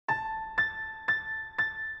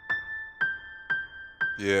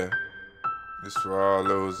Yeah, this for all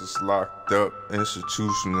those that's locked up,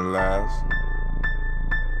 institutionalized.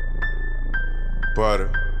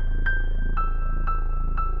 Butter.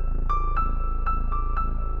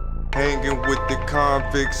 Hanging with the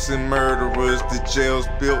convicts and murderers, the jails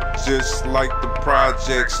built just like the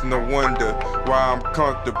projects. No wonder why I'm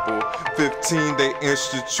comfortable. 15, they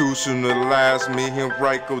institutionalized me.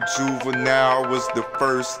 Henrico Juvenile was the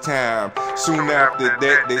first time. Soon after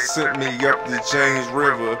that, they sent me up the James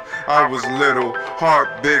River. I was little,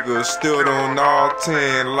 heart bigger, stood on all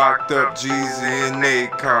 10, locked up Jeezy and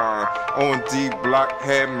Akon. On D block,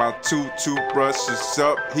 had my two toothbrushes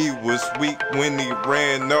up. He was weak when he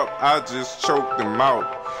ran up, I just choked him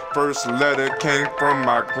out. First letter came from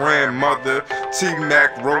my grandmother.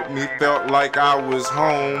 T-Mac wrote me, felt like I was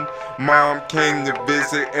home. Mom came to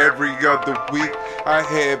visit every other week. I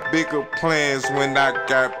had bigger plans when I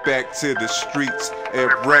got back to the streets.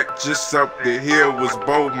 At Rec, just up the hill was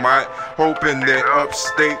Beaumont, hoping that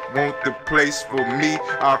upstate want the place for me.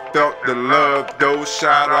 I felt the love though,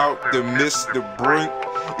 shout out to Mr. Brink.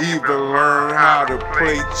 Even learned how to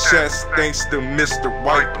play chess thanks to Mr.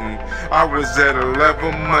 Whiten. I was at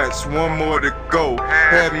 11 months, one more to go,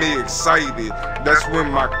 had me excited. That's when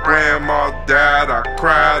my grandma died. I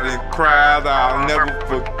cried and cried. I'll never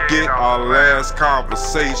forget our last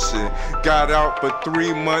conversation. Got out for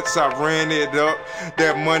 3 months, I ran it up.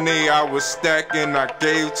 That money I was stacking, I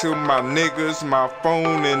gave to my niggas, my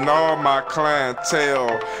phone and all my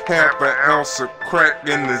clientele. Half an ounce of crack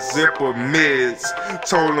in the zipper mids.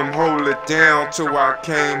 Told them hold it down till I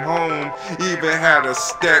came home. Even had a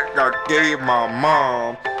stack I gave my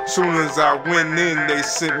mom. Soon as I went in, they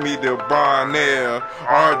sent me to Bonaire,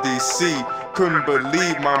 RDC. Couldn't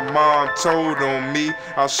believe my mom told on me.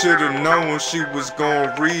 I should've known she was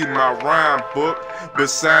gonna read my rhyme book.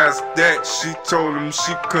 Besides that, she told him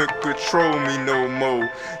she couldn't control me no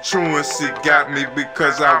more. Truancy got me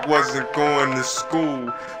because I wasn't going to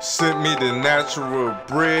school. Sent me to Natural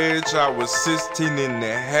Bridge. I was 16 and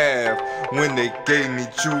a half when they gave me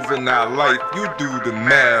juvenile life. You do the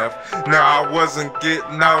math. Now I wasn't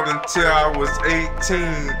getting out until I was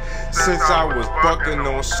 18. Since I was bucking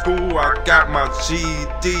on school, I got my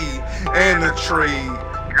GED and a trade.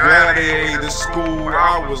 Gladiator school,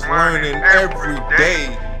 I was learning every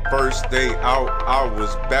day. First day out, I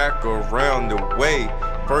was back around the way.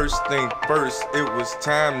 First thing first, it was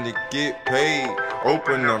time to get paid.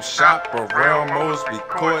 Open up shop around Mosby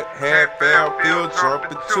Court, had Fairfield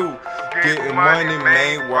jumping too. Getting money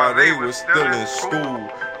made while they was still in school.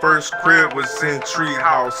 First crib was in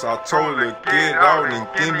Treehouse. I told her get out and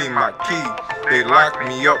give me my key. They locked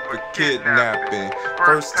me up for kidnapping.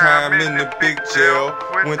 First time in the big jail.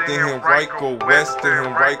 Went to Henrico West to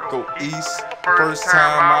Henrico East. First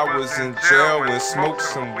time I was in jail and smoked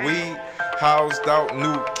some weed. Housed out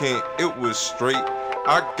New Kent, it was straight.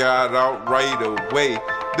 I got out right away.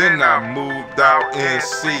 Then I moved out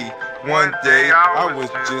NC. One day I was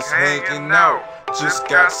just hanging out. Just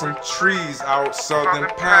got some trees out Southern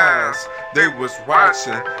Pines. They was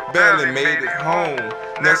watching, barely made it home.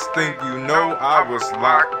 Next thing you know, I was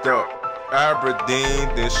locked up.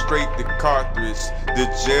 Aberdeen, then straight to Carthage. The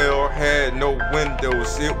jail had no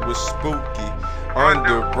windows, it was spooky.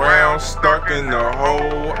 Underground, stuck in the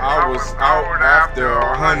hole. I was out after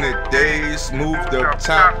 100 days. Moved up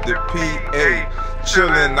top to PA.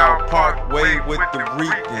 Chillin' out Parkway with the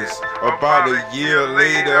Ricans. About a year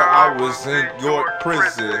later, I was in York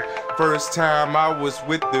prison. First time I was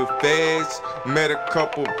with the feds. Met a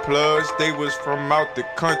couple plugs, they was from out the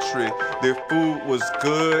country. Their food was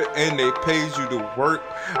good and they paid you to work.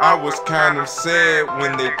 I was kind of sad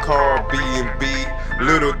when they called B&B.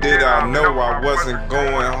 Little did I know I wasn't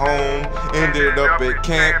going home. Ended up at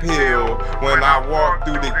Camp Hill. When I walked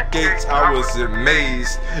through the gates, I was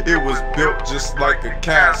amazed. It was built just like a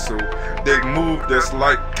castle. They moved us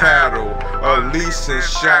like cattle. A leash and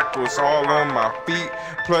shackles all on my feet.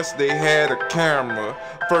 Plus they had a camera.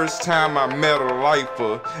 First time I met a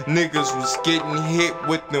lifer. Niggas was getting hit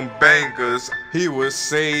with them bangers. He was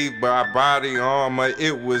saved by body armor.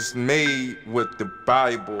 It was made with the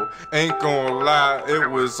Bible. Ain't gonna lie, it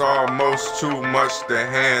was almost too much to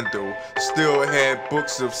handle. Still had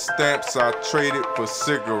books of stamps I traded for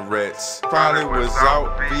cigarettes. Finally was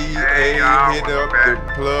out, VA hit up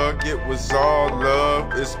the plug. It was all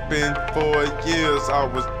love. It's been 4 years I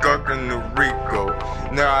was ducking the Rico.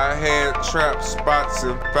 Now I had trap spots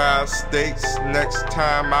in 5 states. Next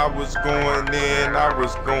time I was going in, I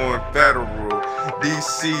was going federal.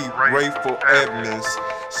 DC, Rayful Edmonds.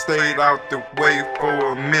 Stayed out the way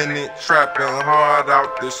for a minute, trapping hard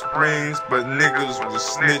out the Springs, but niggas was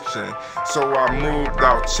snitching. So I moved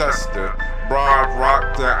out Chester, Broad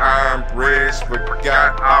Rock to Iron Bridge,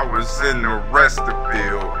 forgot I was in the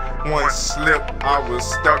Westerfield. One slip, I was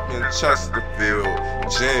stuck in Chesterfield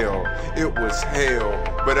jail. It was hell,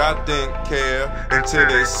 but I didn't care until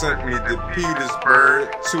they sent me to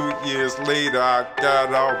Petersburg. 2 years later, I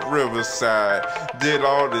got off Riverside. Did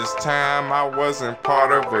all this time, I wasn't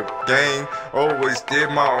part of a gang. Always did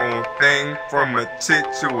my own thing, from a tit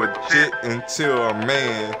to a jit until a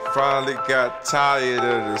man. Finally got tired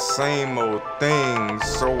of the same old things,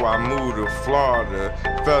 so I moved to Florida.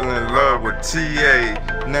 Fell in love with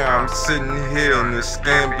TA. Now I'm sitting here in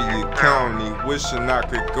Escambia County, wishing I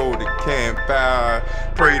could go to Camp Fire.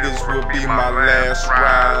 Pray this will be my last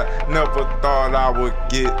ride. Never thought I would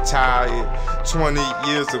get tired. 20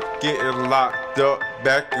 years of getting locked up,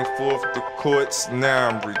 back and forth to courts. Now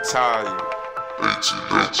I'm retired.